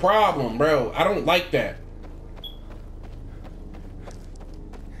there's a problem, bro? I don't like that.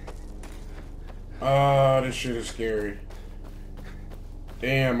 Oh, this shit is scary.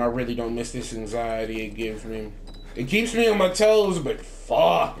 Damn, I really don't miss this anxiety it gives me. It keeps me on my toes, but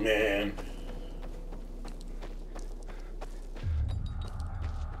fuck, man.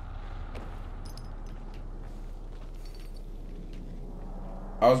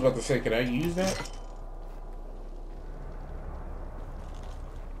 I was about to say, could I use that?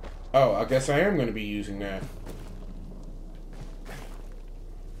 Oh, I guess I am going to be using that.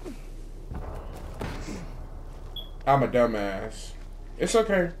 I'm a dumbass. It's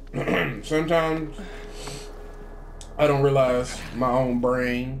okay. Sometimes I don't realize my own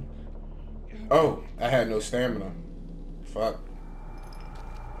brain. Oh, I had no stamina. Fuck.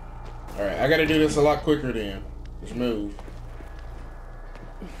 Alright, I gotta do this a lot quicker then. Let's move.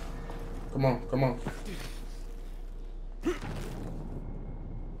 Come on, come on.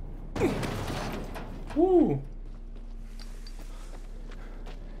 Woo.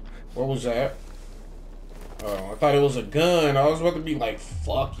 What was that? Oh, I thought it was a gun. I was about to be like,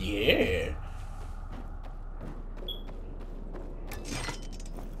 fuck yeah.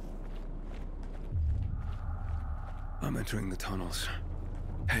 I'm entering the tunnels.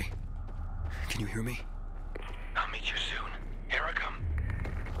 Hey, can you hear me? I'll meet you soon. Here I come.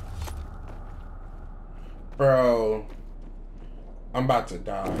 Bro, I'm about to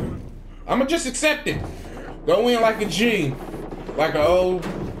die. I'ma just accept it. Go in like a G. Like a OG.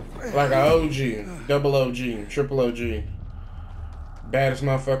 Double OG. Triple OG. Baddest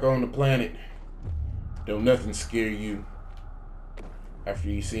motherfucker on the planet. Don't nothing scare you. After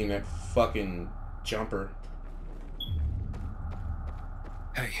you seen that fucking jumper.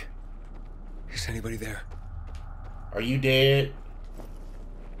 Hey, is anybody there? Are you dead?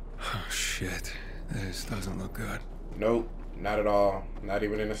 Oh, shit. This doesn't look good. Nope, not at all. Not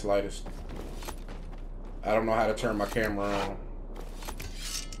even in the slightest. I don't know how to turn my camera on.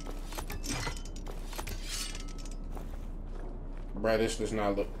 Bruh, this does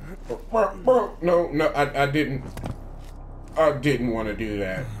not look... Bro, no, I didn't want to do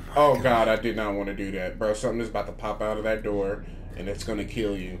that. Oh God, I did not want to do that. Bro, something is about to pop out of that door, and it's gonna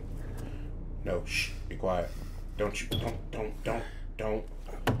kill you. No, shh, be quiet. Don't. You're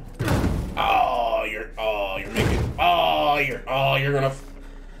gonna...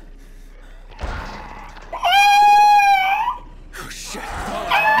 Oh, shit.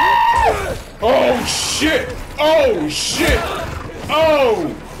 Oh, shit! Oh, shit!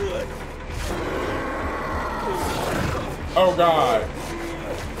 Oh! Oh, God.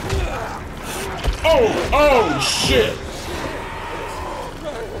 Oh, shit!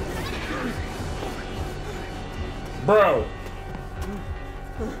 Bro.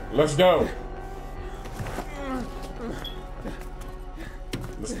 Let's go.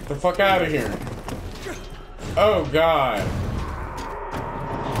 Let's get the fuck out of here. Oh, God.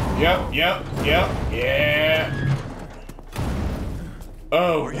 Yep, yeah.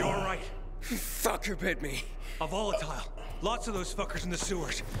 Oh. Are you alright? Fucker bit me. A volatile. Lots of those fuckers in the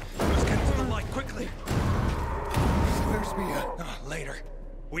sewers. Let's get to the light quickly. Where's Mia? Later.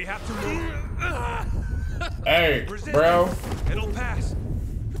 We have to move. Hey, Resist. bro. It'll pass.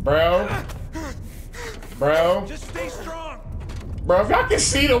 Bro. Just stay strong. Bro, if y'all can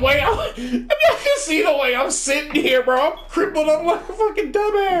see the way I'm sitting here, bro, I'm crippled up like a fucking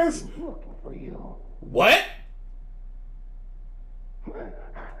dumbass. For you. What?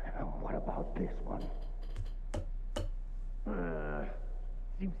 What about this one?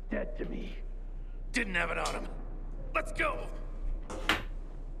 Seems dead to me. Didn't have it on him. Let's go.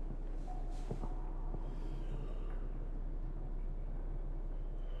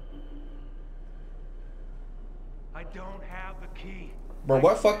 I don't have the key. Bro,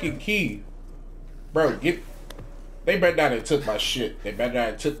 what fucking key? Bro, get... They better not have took my shit. They better not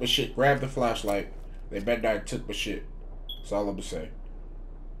have took my shit. Grab the flashlight. They better not have took my shit. That's all I'm gonna say.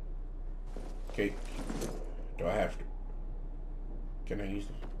 Okay. Do I have to? Can I use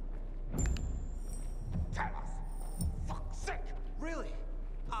this? Tell us. Fuck's sake. Really?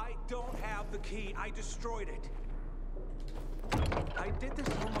 I don't have the key. I destroyed it. I did this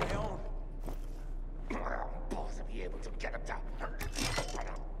on my own. Balls to be able to get him down.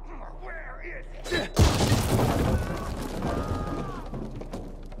 Where is it?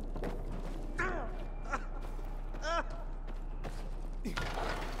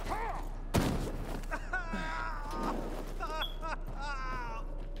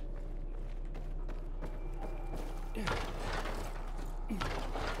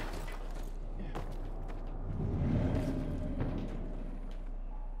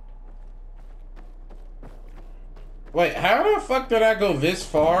 Wait, how the fuck did I go this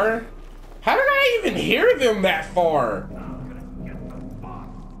far? How did I even hear them that far?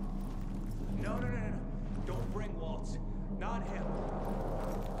 No. Don't bring Waltz. Not him.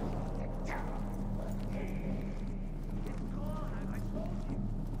 I told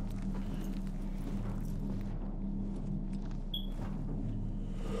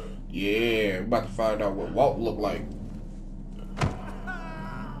you. Yeah, I'm about to find out what Walt looked like.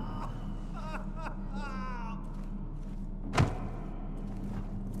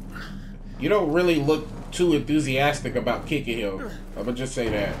 You don't really look too enthusiastic about kicking him. I'm gonna just say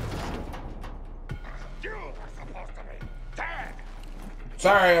that. You were supposed to be dead.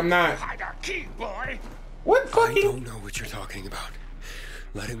 Sorry, I'm not. Hide our key, boy. What I fucking... don't know what you're talking about.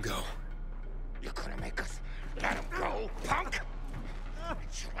 Let him go. You're gonna make us let him go, punk? I'd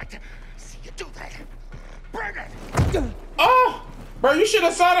sure like to see you do that. Bring it! Oh! Bro, you should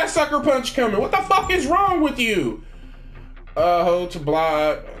have saw that sucker punch coming. What the fuck is wrong with you? Hold to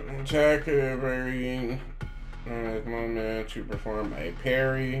block. Attack parrying. Moment to perform a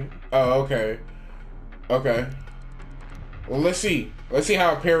parry. Oh, okay. Okay. Well, let's see. Let's see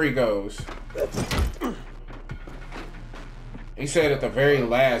how a parry goes. He said at the very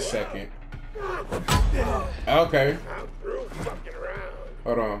last second. Okay.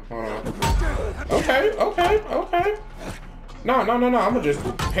 Hold on. Okay. No. I'ma just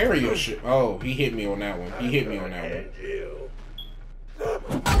parry your shit. Oh, he hit me on that one.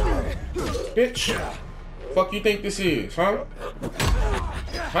 Bitch. Fuck you think this is, huh?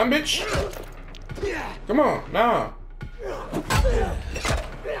 Huh, bitch? Come on, nah.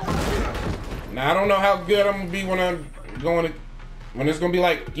 Now I don't know how good I'm gonna be when I'm going to, when it's gonna be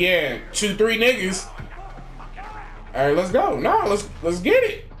like, yeah, 2-3 niggas. All right, let's go. No, let's get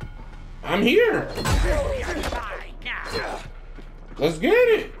it. I'm here. Let's get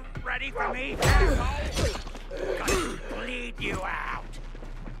it. Ready for me? Gonna bleed you out.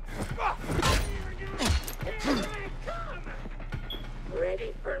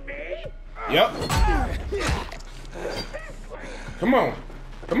 Ready for me? Yep. Come on.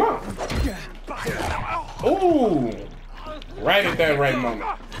 Ooh. Right at that right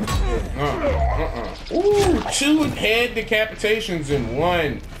moment. Ooh, 2 head decapitations in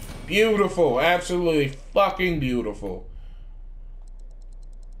 1. Beautiful. Absolutely fucking beautiful.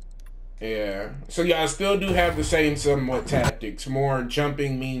 Yeah. So y'all still do have the same somewhat tactics. More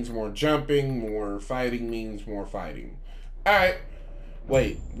jumping means more jumping. More fighting means more fighting. Alright.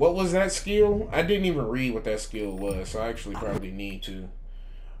 Wait, what was that skill? I didn't even read what that skill was, so I actually probably need to.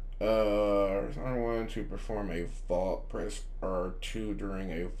 R1 to perform a vault. Press R2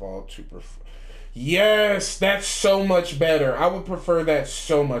 during a vault to perform. Yes, that's so much better. I would prefer that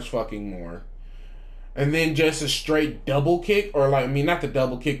so much fucking more. And then just a straight double kick, or like, I mean, not the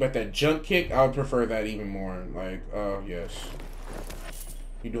double kick, but that jump kick, I would prefer that even more. Like, oh, yes.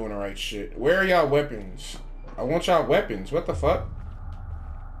 You're doing the right shit. Where are y'all weapons? I want y'all weapons. What the fuck?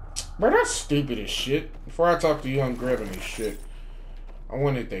 Bro, that's stupid as shit. Before I talk to you, I'm grabbing this shit. I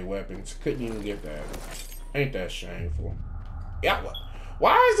wanted their weapons. Couldn't even get that. Ain't that shameful? Yeah,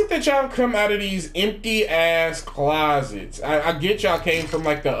 why is it that y'all come out of these empty ass closets? I get y'all came from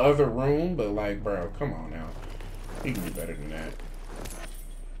like the other room, but like, bro, come on now. You can do better than that.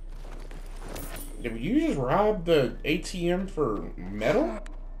 Did you just rob the ATM for metal?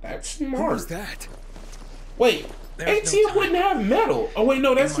 That's smart. What was that? Wait, There's ATM no wouldn't have metal. Oh wait,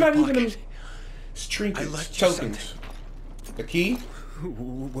 no, that's not even a... It's trinkets, tokens. The key?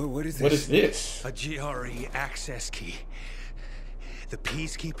 What is this? What is this? A GRE access key. The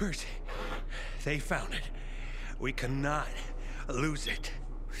Peacekeepers, they found it. We cannot lose it.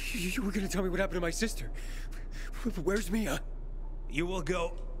 You were gonna tell me what happened to my sister. Where's Mia? You will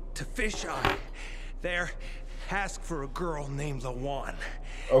go to Fisheye. There, ask for a girl named Lawan.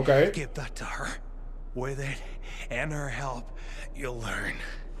 Okay. Give that to her. With it and her help, you'll learn.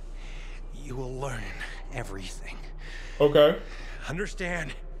 You will learn everything. Okay.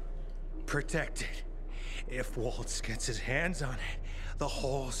 Understand? Protect it. If Waltz gets his hands on it, the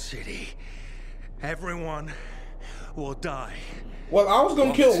whole city, everyone will die. Well, I was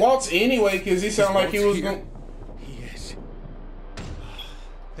gonna kill Waltz anyway, because he sounded like he was here? gonna... He is.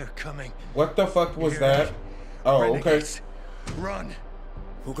 They're coming. What the fuck was that? Oh, okay. Renegades. Run.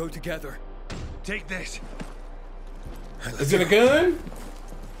 We'll go together. Take this. Is it a gun?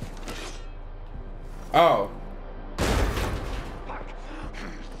 Oh.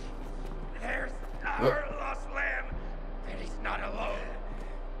 There's our lost lamb, and he's not alone.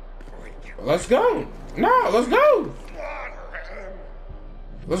 Let's go. No, let's go.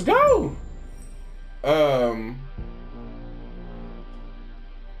 Let's go.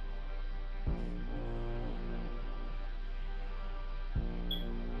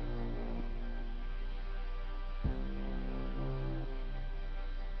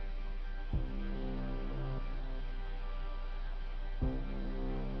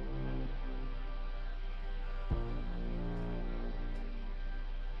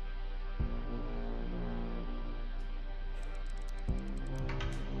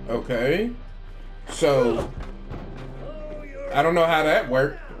 Okay. So, I don't know how that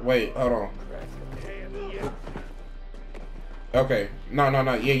worked. Wait, hold on. Okay. No.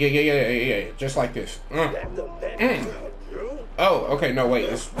 Yeah. Just like this. Oh, okay. No, wait.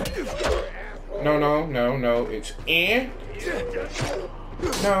 It's... No. It's and.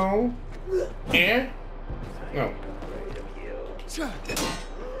 No. And. No.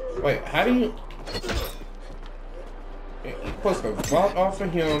 Wait, how do you... You're supposed to vault off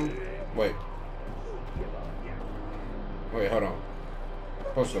of him. Wait, hold on.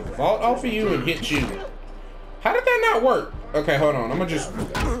 Supposed to vault off of you and hit you. How did that not work? Okay, hold on. I'm gonna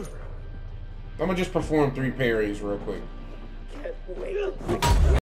just perform 3 parries real quick.